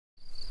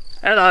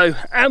Hello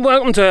and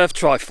welcome to Earth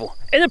Trifle.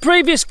 In a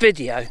previous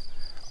video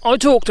I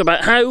talked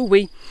about how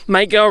we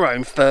make our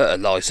own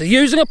fertiliser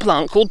using a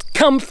plant called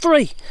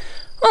comfrey.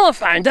 Well, I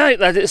found out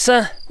that it's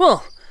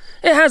well,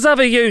 it has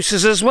other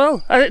uses as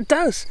well, and it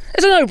does.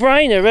 It's a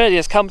no-brainer really,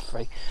 as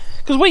comfrey,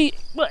 because we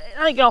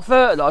make our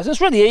fertiliser.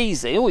 It's really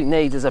easy. All we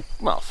need is a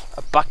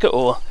bucket,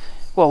 or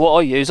well, what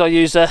I use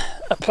a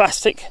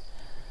plastic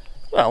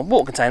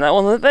water container,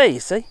 one of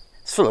these. See,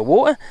 it's full of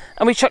water,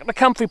 and we chuck the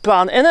comfrey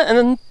plant in it, and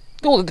then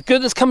all the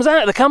goodness comes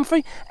out of the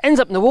comfrey, ends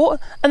up in the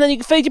water, and then you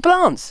can feed your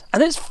plants.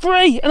 And it's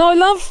free, and I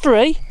love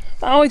free.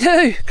 I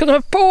do, because I'm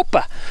a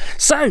pauper.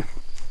 So,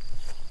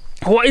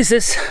 what is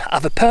this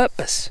other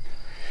purpose?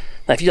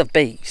 Now, if you love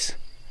bees,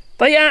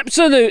 they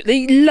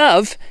absolutely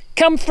love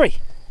comfrey.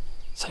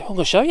 So I'm going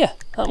to show you.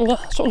 That's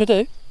what I'm going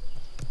to do.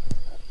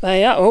 There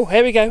you are. Oh,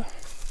 here we go.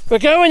 We're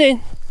going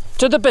in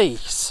to the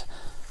bees.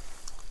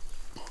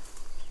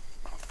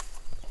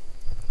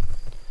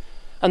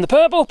 And the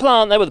purple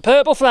plant there with the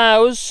purple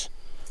flowers,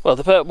 well,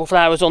 the purple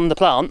flowers on the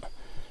plant,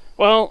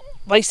 well,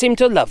 they seem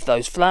to love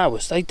those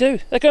flowers. They do.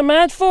 They go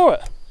mad for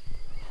it.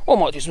 Well, I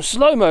might do some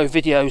slow-mo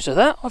videos of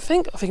that, I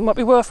think. I think it might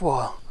be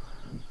worthwhile.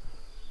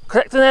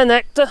 Collecting their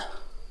nectar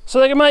so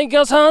they can make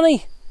us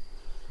honey.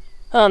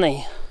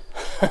 Honey.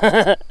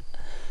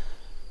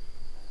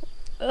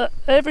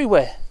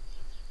 Everywhere.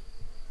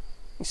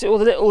 You see all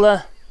the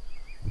little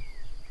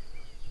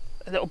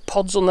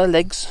pods on their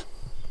legs.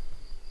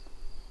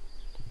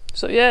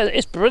 So yeah,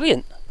 it's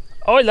brilliant.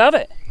 I love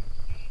it.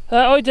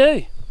 I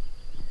do.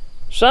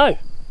 So,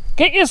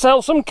 get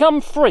yourself some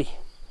comfrey.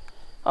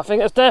 I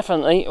think it's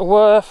definitely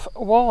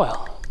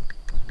worthwhile.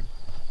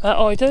 That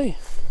I do.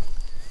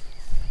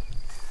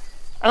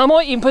 And I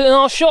might even put it in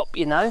our shop,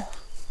 you know.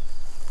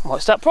 I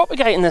might start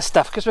propagating this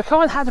stuff, because we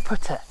can't how to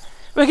put it.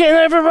 We're getting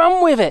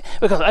overrun with it.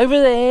 We've got over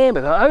there,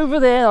 we've got over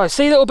there. I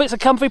see little bits of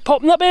comfrey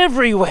popping up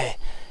everywhere.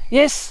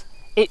 Yes,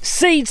 it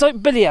seeds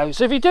like billy-o.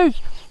 So if you do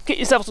get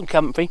yourself some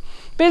comfrey,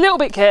 be a little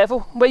bit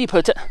careful where you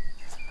put it,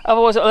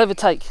 otherwise it'll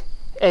overtake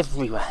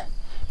everywhere.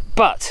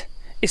 But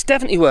it's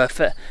definitely worth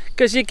it,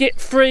 because you get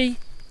free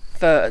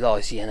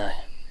fertiliser, you know.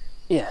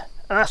 Yeah,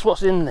 and that's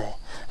what's in there.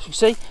 So you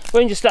see,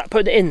 when you start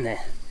putting it in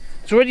there,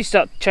 it's already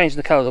start changing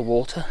the colour of the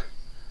water,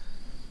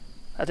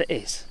 as it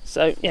is.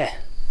 So yeah,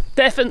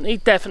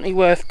 definitely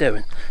worth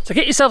doing. So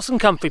get yourself some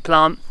comfrey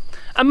plant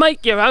and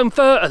make your own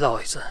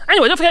fertiliser.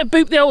 Anyway, don't forget to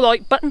boop the old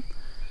like button.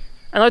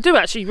 And I do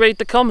actually read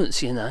the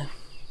comments, you know.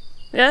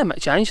 Yeah,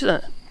 might change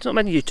that. It's not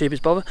many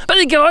YouTubers bother. But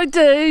there you go, I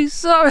do,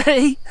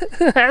 sorry.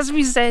 As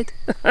we said.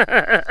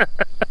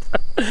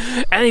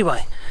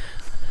 Anyway,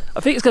 I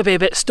think it's going to be a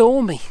bit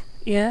stormy.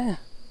 Yeah.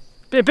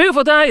 Been a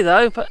beautiful day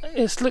though, but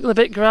it's looking a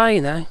bit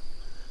grey now.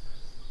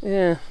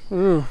 Yeah.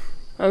 Ooh.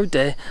 Oh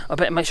dear. I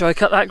better make sure I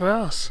cut that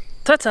grass.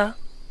 Ta-ta.